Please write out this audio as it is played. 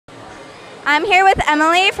I'm here with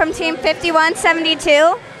Emily from Team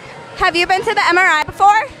 5172. Have you been to the MRI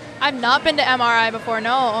before? I've not been to MRI before,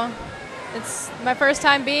 no. It's my first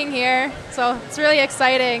time being here, so it's really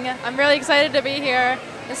exciting. I'm really excited to be here.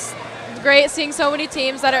 It's great seeing so many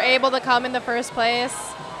teams that are able to come in the first place.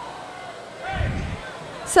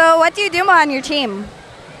 So what do you do on your team?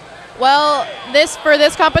 Well, for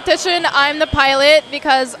this competition, I'm the pilot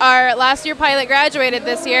because our last year pilot graduated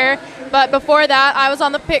this year. But before that, I was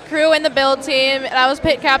on the pit crew and the build team, and I was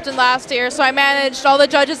pit captain last year. So I managed all the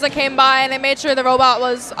judges that came by, and I made sure the robot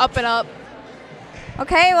was up and up.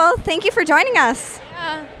 Okay, well, thank you for joining us.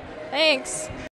 Yeah, thanks.